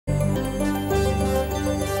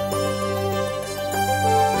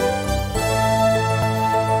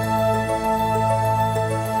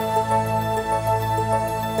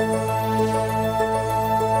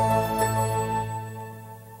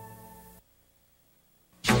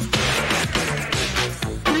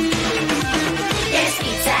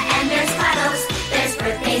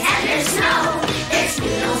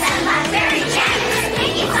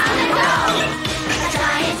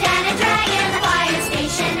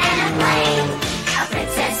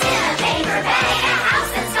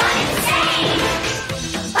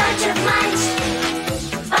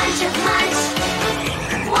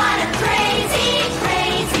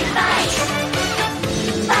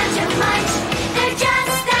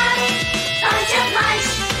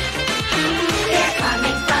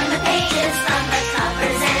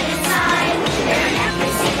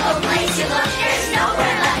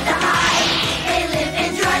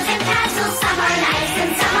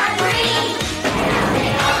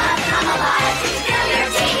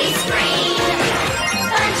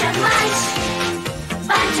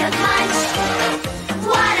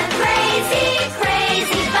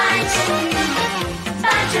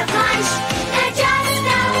Munch! They're just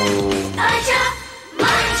a bunch of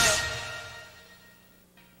Munch!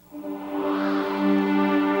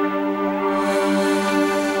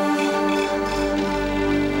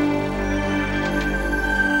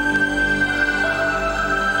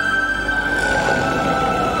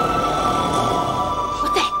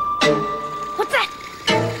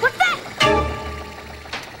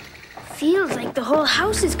 Feels like the whole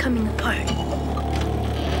house is coming apart.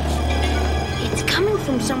 It's coming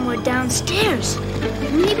from somewhere downstairs.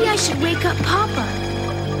 Maybe I should wake up Papa.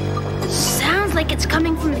 Sounds like it's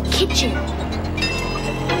coming from the kitchen.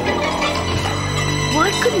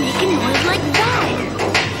 What could make a noise like that?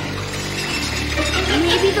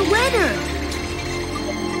 Maybe the weather.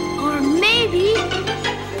 Or maybe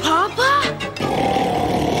Papa?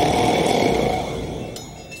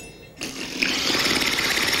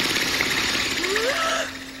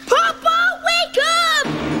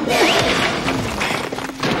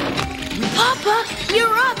 Papa,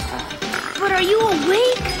 you're up! But are you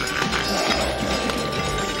awake?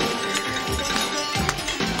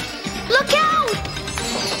 Look out!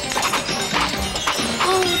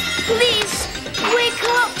 Oh, please, wake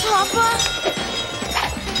up, Papa!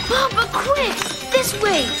 Papa, quick! This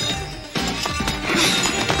way!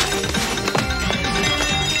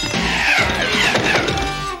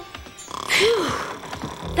 Phew!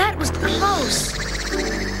 That was close.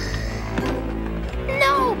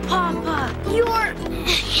 No, Papa! Your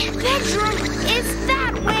bedroom is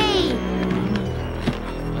that way!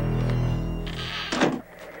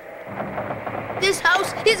 This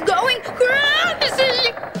house is going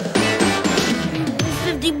crazy!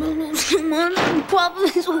 50 balloons a month, and Papa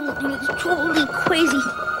is totally crazy.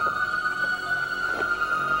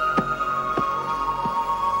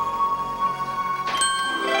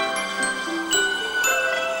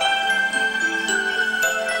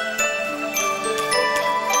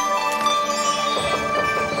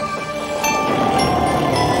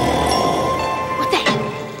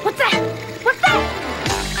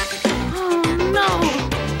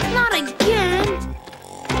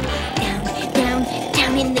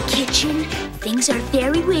 Things are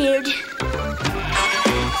very weird.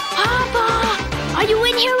 Papa! Are you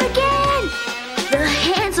in here again? The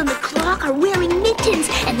hands on the clock are wearing mittens,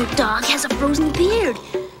 and the dog has a frozen beard.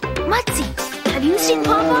 Mutzi, have you seen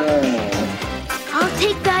Papa? I'll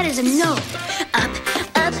take that as a no.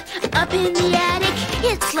 Up in the attic.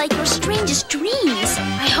 It's like your strangest dreams.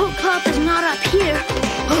 I hope Papa's not up here.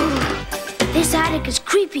 This attic is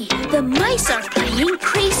creepy. The mice are playing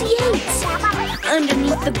crazy eights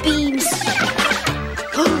underneath the beams.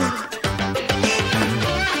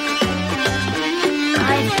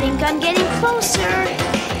 I think I'm getting closer.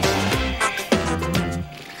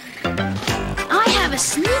 I have a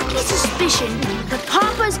sneaky suspicion that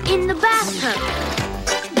Papa's in the bathtub,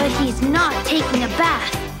 but he's not taking a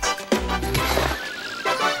bath.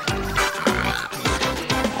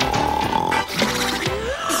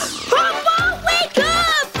 Papa, wake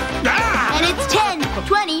up! And it's 10,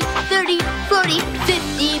 20, 30, 40,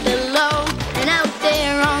 50 below. And out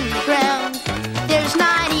there on the ground, there's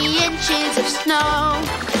 90 inches of snow.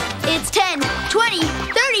 It's 10, 20,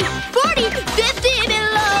 30, 40, 50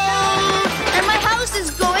 below. And my house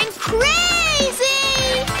is going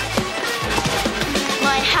crazy.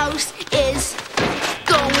 My house is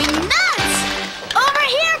going nuts. Over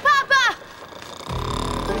here, Papa.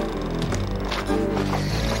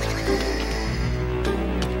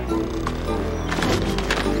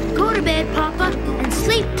 Go to bed, Papa, and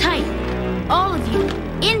sleep tight. All of you,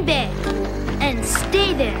 in bed, and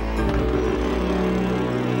stay there.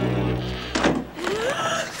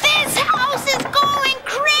 This house is going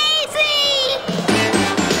crazy!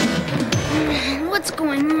 What's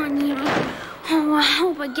going on here? Oh, I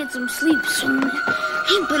hope I get some sleep soon.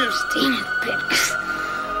 He better stay in his bed.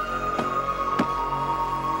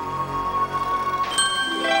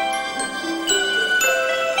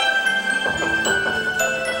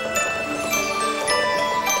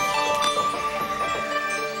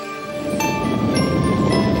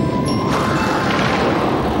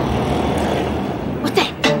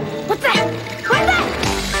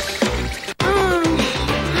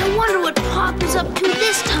 Up to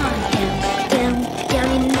this time. Down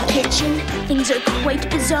in the kitchen, things are quite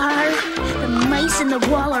bizarre. The mice in the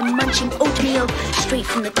wall are munching oatmeal straight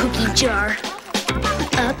from the cookie jar.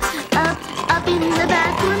 Up in the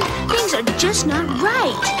bathroom, things are just not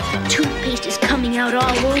right. Toothpaste is coming out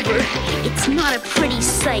all over. It's not a pretty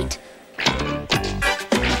sight.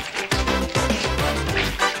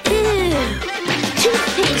 Ew,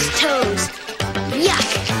 toothpaste toes. Yuck.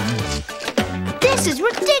 This is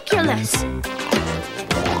ridiculous.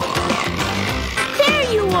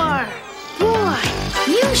 There you are!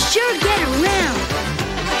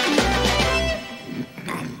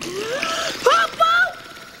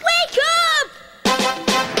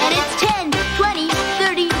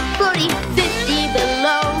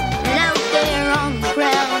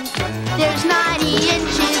 There's 90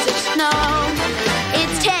 inches of snow.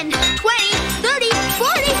 It's 10, 20, 30,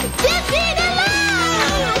 40, 50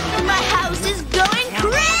 below. My house is going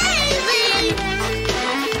crazy.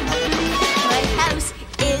 My house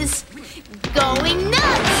is going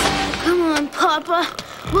nuts. Come on, Papa.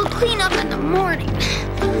 We'll clean up in the morning.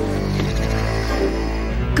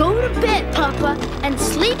 Go to bed, Papa, and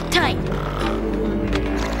sleep tight.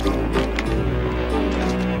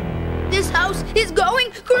 This house is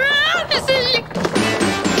going crazy.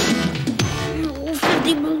 Oh,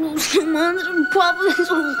 50 below, Papa is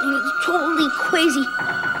totally crazy.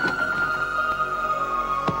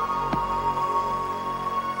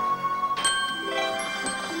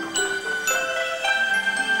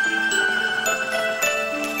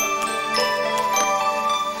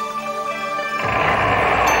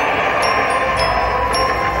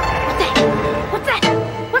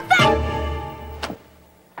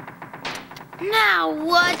 Now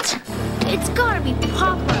what? It's gotta be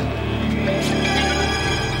Papa.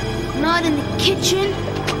 Not in the kitchen.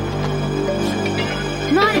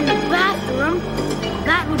 Not in the bathroom.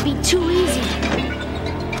 That would be too easy.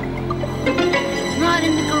 Not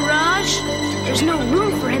in the garage. There's no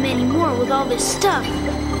room for him anymore with all this stuff.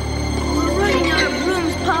 We're running out of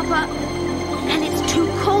rooms, Papa. And it's too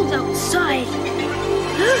cold outside.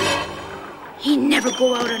 He'd never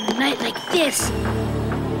go out on a night like this.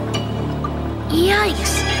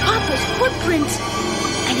 Yikes! Papa's footprints!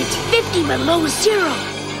 And it's 50 below zero!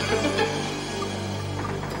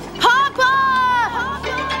 Papa!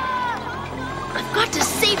 I've got to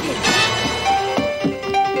save him!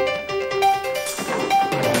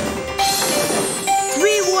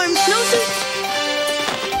 3 warm snowsuits!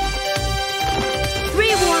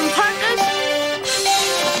 3 warm parkas!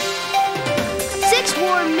 6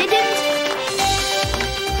 warm mittens!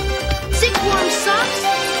 6 warm socks!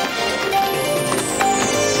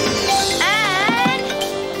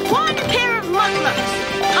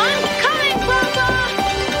 I'm coming, Papa!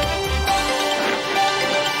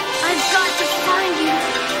 I've got to find you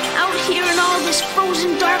out here in all this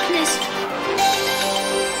frozen darkness.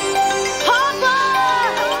 Papa!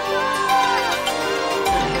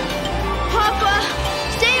 Papa,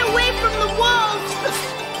 stay away from the walls.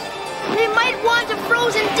 They might want a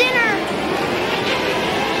frozen dinner.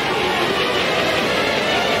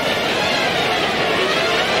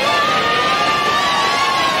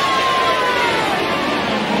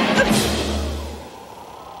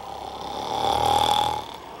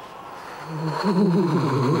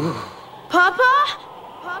 Papa?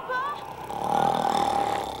 Papa?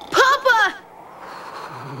 Papa!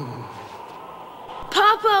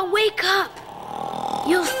 Papa, wake up!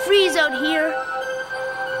 You'll freeze out here,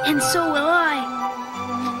 and so will I.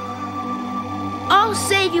 I'll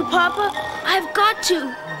save you, Papa. I've got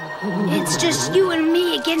to. It's just you and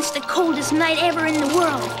me against the coldest night ever in the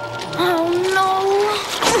world. Oh, no.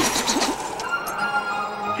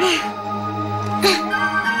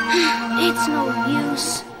 It's no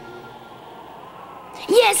use.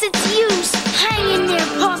 Yes, it's use. Hang in there,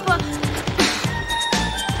 Papa.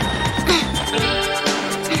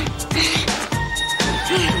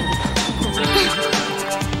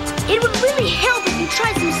 It would really help if you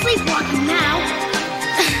tried some sleepwalking now.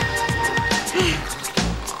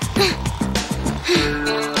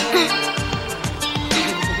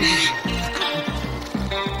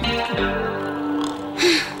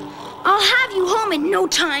 I'll have you home in no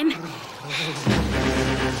time.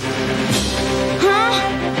 Huh?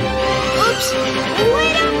 Oops.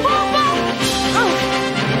 Wait up, Papa! Oh.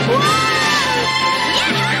 Whoa!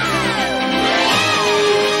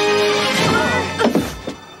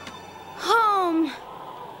 Home.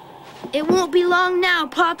 It won't be long now,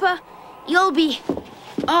 Papa. You'll be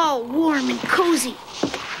all warm and cozy.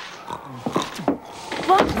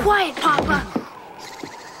 Walk quiet, Papa.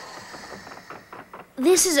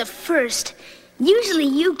 This is a first. Usually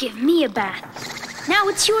you give me a bath. Now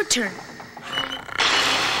it's your turn.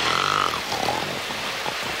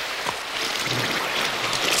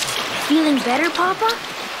 Feeling better, Papa?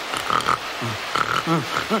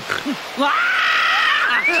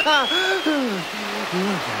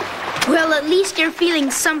 Well, at least you're feeling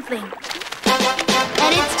something.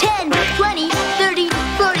 And it's 10, 20, 30,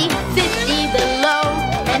 40, 50 below.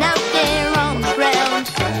 And out there on the ground,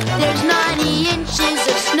 there's 90 inches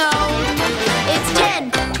of snow. It's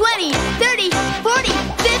 10, 20, 30, 40,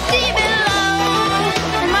 50 below.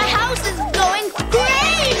 And my house is going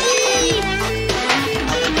crazy.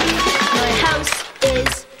 My house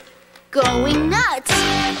is going nuts.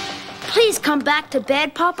 Please come back to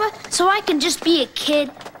bed, Papa, so I can just be a kid.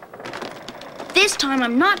 This time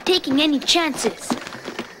I'm not taking any chances.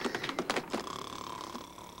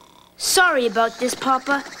 Sorry about this,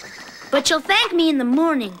 Papa. But you'll thank me in the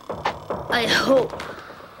morning. I hope.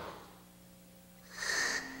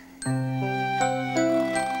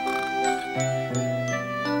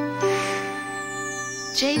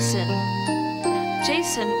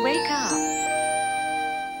 Jason, wake up.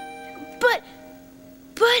 But,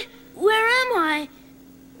 where am I?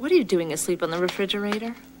 What are you doing asleep on the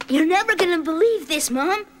refrigerator? You're never gonna believe this,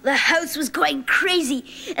 Mom. The house was going crazy,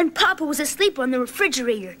 and Papa was asleep on the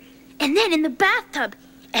refrigerator, and then in the bathtub,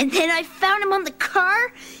 and then I found him on the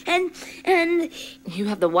car, and... You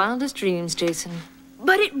have the wildest dreams, Jason.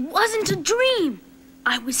 But it wasn't a dream.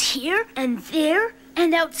 I was here, and there,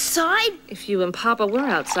 and outside. If you and Papa were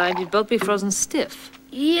outside, you'd both be frozen stiff.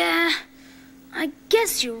 Yeah, I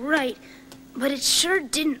guess you're right, but it sure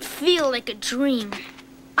didn't feel like a dream.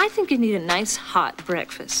 I think you need a nice hot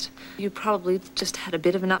breakfast. You probably just had a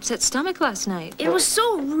bit of an upset stomach last night. It was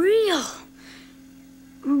so real.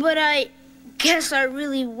 But I guess I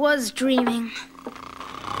really was dreaming.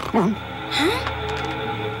 Huh?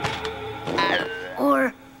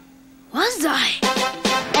 Or was I?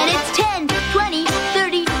 And it's 10, 20,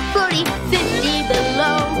 30, 40, 50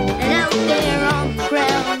 below. And out there on the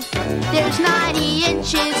ground, there's 90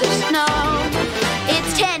 inches of snow.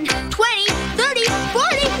 It's 10, 20, 30,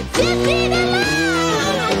 40, 50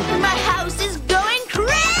 below. My house is going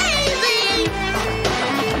crazy.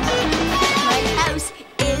 My house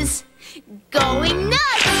is going nuts.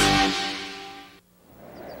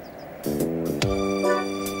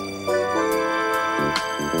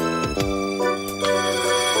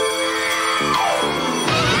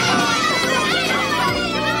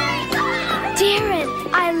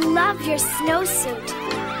 Your snowsuit.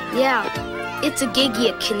 Yeah, it's a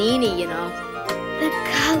Gigi Canini, you know. The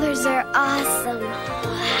colors are awesome.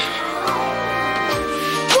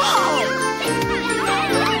 Whoa!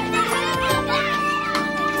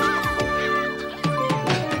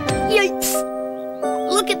 Yikes!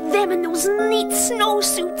 Look at them in those neat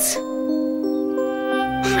snowsuits.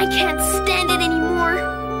 I can't stand it anymore.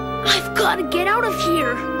 I've got to get out of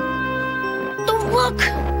here. Don't look!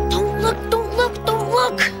 Don't look! Don't look! Don't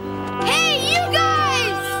look! Hey, you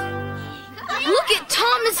guys! Look at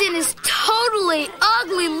Thomas in his totally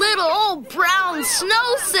ugly little old brown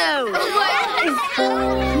snowsuit.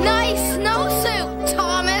 Nice snowsuit,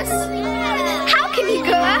 Thomas. How can you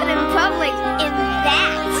go out in public in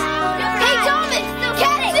that? Hey, Thomas!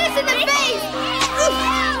 Catch this in the face!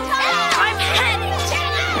 I'm panicked.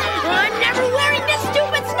 I'm never wearing this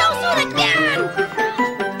stupid snowsuit again.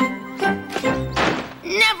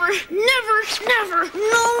 Never, never, never,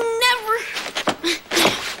 no, never.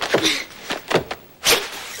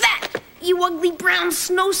 That, you ugly brown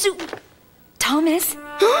snowsuit. Thomas?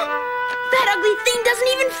 Huh? That ugly thing doesn't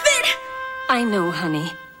even fit. I know,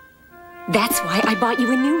 honey. That's why I bought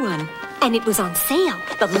you a new one. And it was on sale.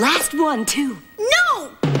 The last one, too.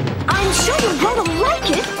 No! I'm sure you're gonna like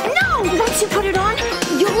it. No! Once you put it on,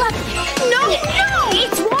 you'll love it. No, no!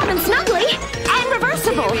 It's warm and snuggly and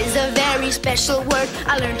reversible. There is a very special word,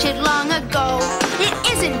 I learned it long ago. It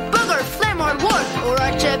isn't booger, phlegm, or wart, or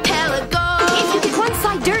archipelago. If you get one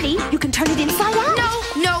side dirty, you can turn it inside out. No,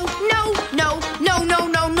 no, no, no, no, no,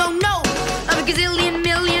 no, no, no. Of a gazillion,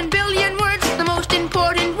 million, billion words, the most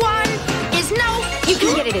important one is no. You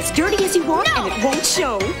can get it as dirty as you want, No. and it won't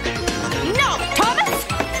show. No! Thomas,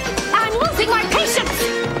 I'm losing my patience.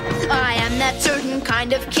 I am that certain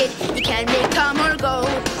kind of kid you can't make come or go.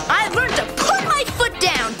 I've learned to put my foot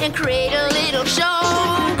down and create a little show.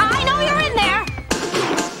 I know you're in there.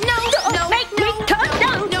 No, Don't no, make no, me come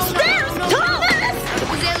downstairs, Thomas!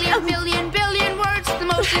 Gazillion, million, billion words, the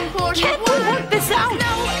most important Can't we one. work this out?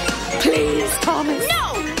 No, Please, Thomas.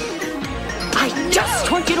 no! I just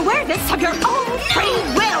want you to wear this of your own free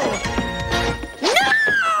will.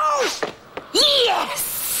 No!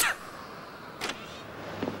 Yes!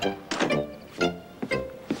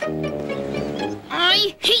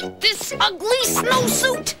 I hate this ugly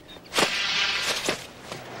snowsuit!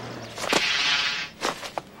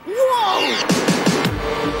 Whoa!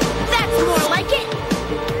 That's more like it!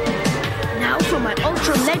 Now for my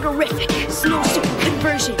ultra-megarific snowsuit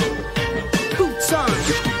conversion. Boots on.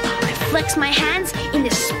 I flex my hands in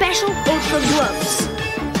the special ultra gloves.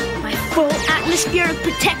 My full atmospheric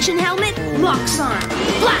protection helmet locks on.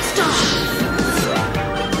 Blast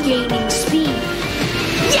off! Gaining speed.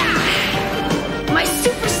 Yeah! My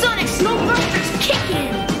supersonic snowbursters kick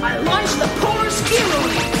in. I launch the polar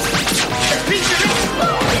spheroids. The creature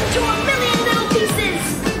explodes into a million little pieces.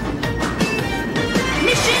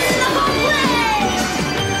 Mission accomplished!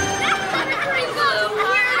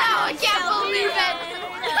 Weirdo! I can't believe it!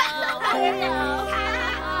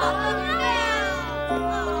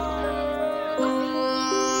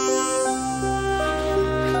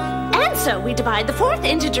 So we divide the fourth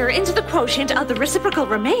integer into the quotient of the reciprocal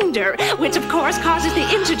remainder, which of course causes the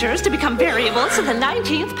integers to become variables to the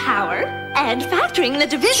 19th power. And factoring the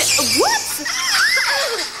division... Whoops!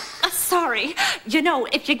 Sorry. You know,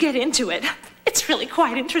 if you get into it, it's really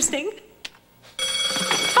quite interesting.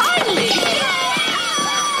 Finally!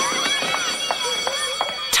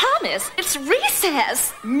 Thomas, it's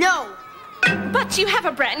recess. No. But you have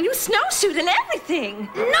a brand new snowsuit and everything.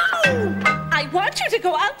 No! I want you to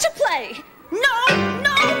go out to play. No!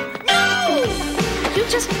 No! No! You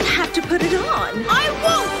just have to put it on. I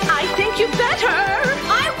won't! I think you better.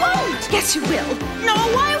 I won't! Yes, you will. No,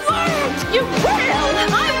 I won't! You will.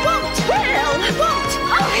 I won't! Will. Won't!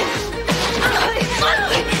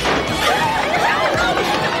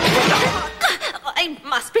 I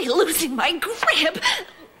must be losing my grip.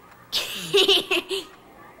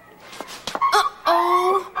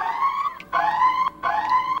 Uh-oh.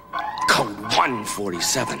 Code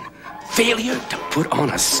 147. Failure to put on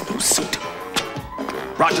a snowsuit.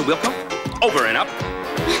 Roger Wilco, over and up.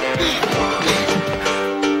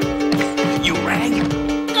 You rang?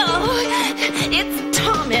 Oh, it's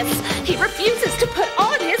Thomas. He refuses to put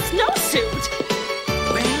on his snowsuit.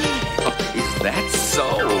 Well, is that so?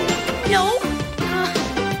 No.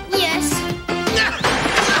 Yes.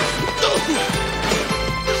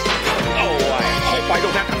 Oh, I hope I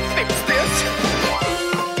don't have to fix this.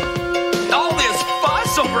 All this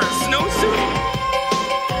fuss over a snowsuit.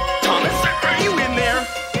 Thomas, are you in there?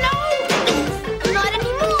 No. Not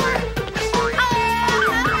anymore.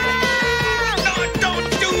 No, don't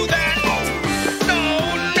do that. No.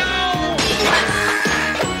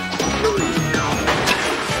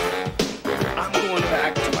 I'm going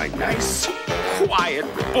back to my nice, quiet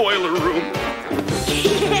boiler room.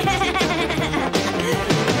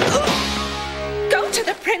 Go to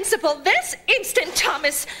the principal this instant,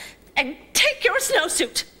 Thomas, and take your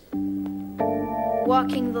snowsuit.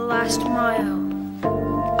 Walking the last mile.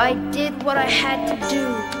 I did what I had to do.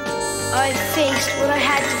 I faced what I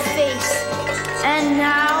had to face. And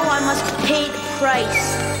now I must pay the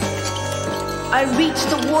price. I reached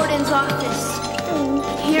the warden's office.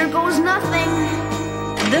 Here goes nothing.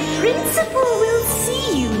 The principal will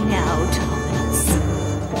see you now, Thomas.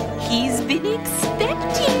 He's been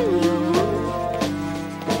expecting you.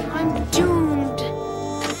 I'm doomed.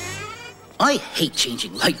 I hate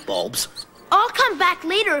changing light bulbs. I'll come back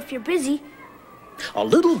later if you're busy. A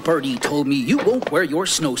little birdie told me you won't wear your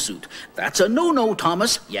snowsuit. That's a no-no,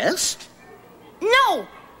 Thomas, yes? No!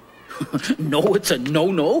 No, it's a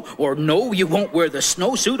no-no, or no, you won't wear the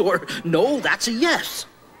snowsuit, or no, that's a yes.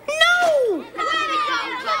 No!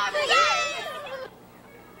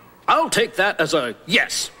 I'll take that as a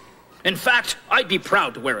yes. In fact, I'd be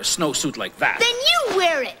proud to wear a snowsuit like that. Then you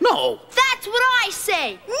wear it. No! That's what I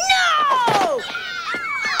say. No!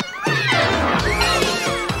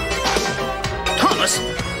 Thomas,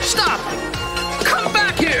 stop! Come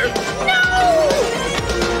back here! No!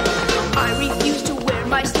 I refuse to wear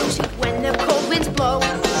my snowsuit when the cold winds blow.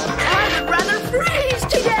 I'd rather freeze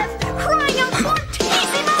to death, crying out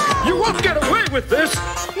fortissimo! You won't get away with this!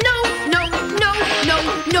 No, no, no, no,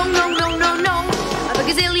 no, no, no, no, no. Of a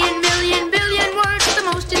gazillion, million, billion words, the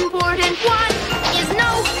most important one is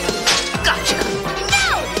no. Gotcha! No!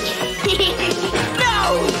 No!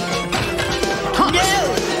 Thomas!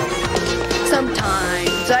 No!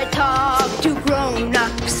 Sometimes I talk to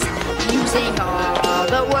grown-ups using all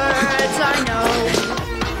the words I know.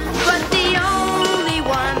 But the only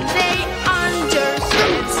one they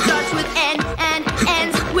understood starts with N and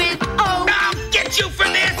ends with O. I'll get you for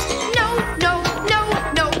this. No, no, no,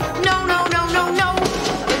 no, no, no, no, no, no.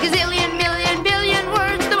 A gazillion, million, billion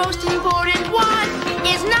words, the most important one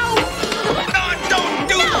is no. No, don't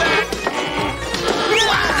do that.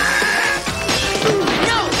 No!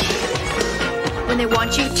 When they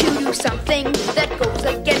want you to do something that goes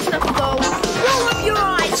against the flow, roll up your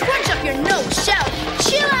eyes, scrunch up your nose, shout,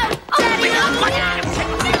 chill out, daddy. No, no,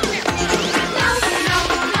 no,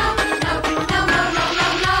 no, no, no, no, no,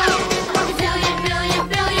 no. A gazillion, billion,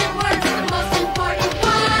 billion words, the most important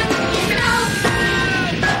one is no.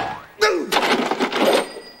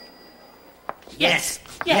 Yes,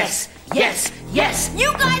 yes, yes, yes,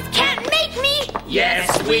 You guys can't make me!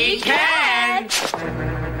 yes, we can.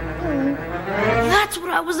 That's what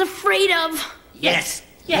I was afraid of. Yes,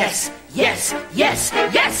 yes, yes, yes,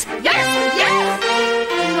 yes, yes, yes.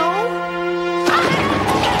 No?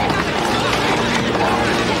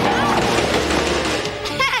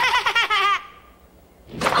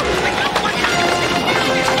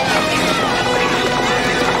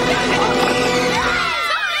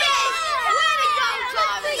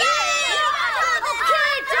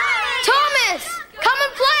 Thomas, come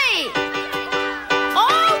and play!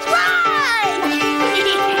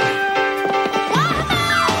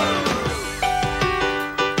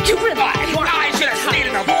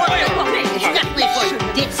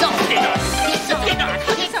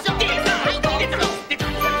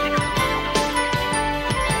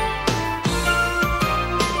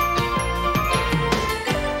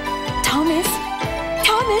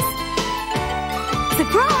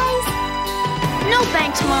 No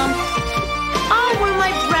thanks, Mom. I'll wear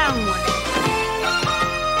my brown one.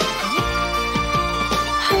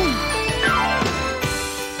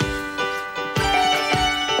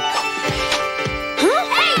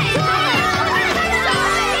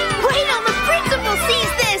 Wait till the principal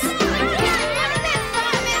sees this!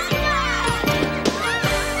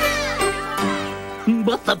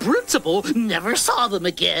 But the principal never saw them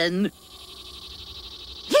again.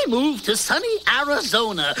 He moved to sunny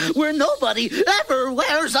Arizona, where nobody ever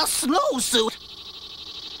wears a snowsuit.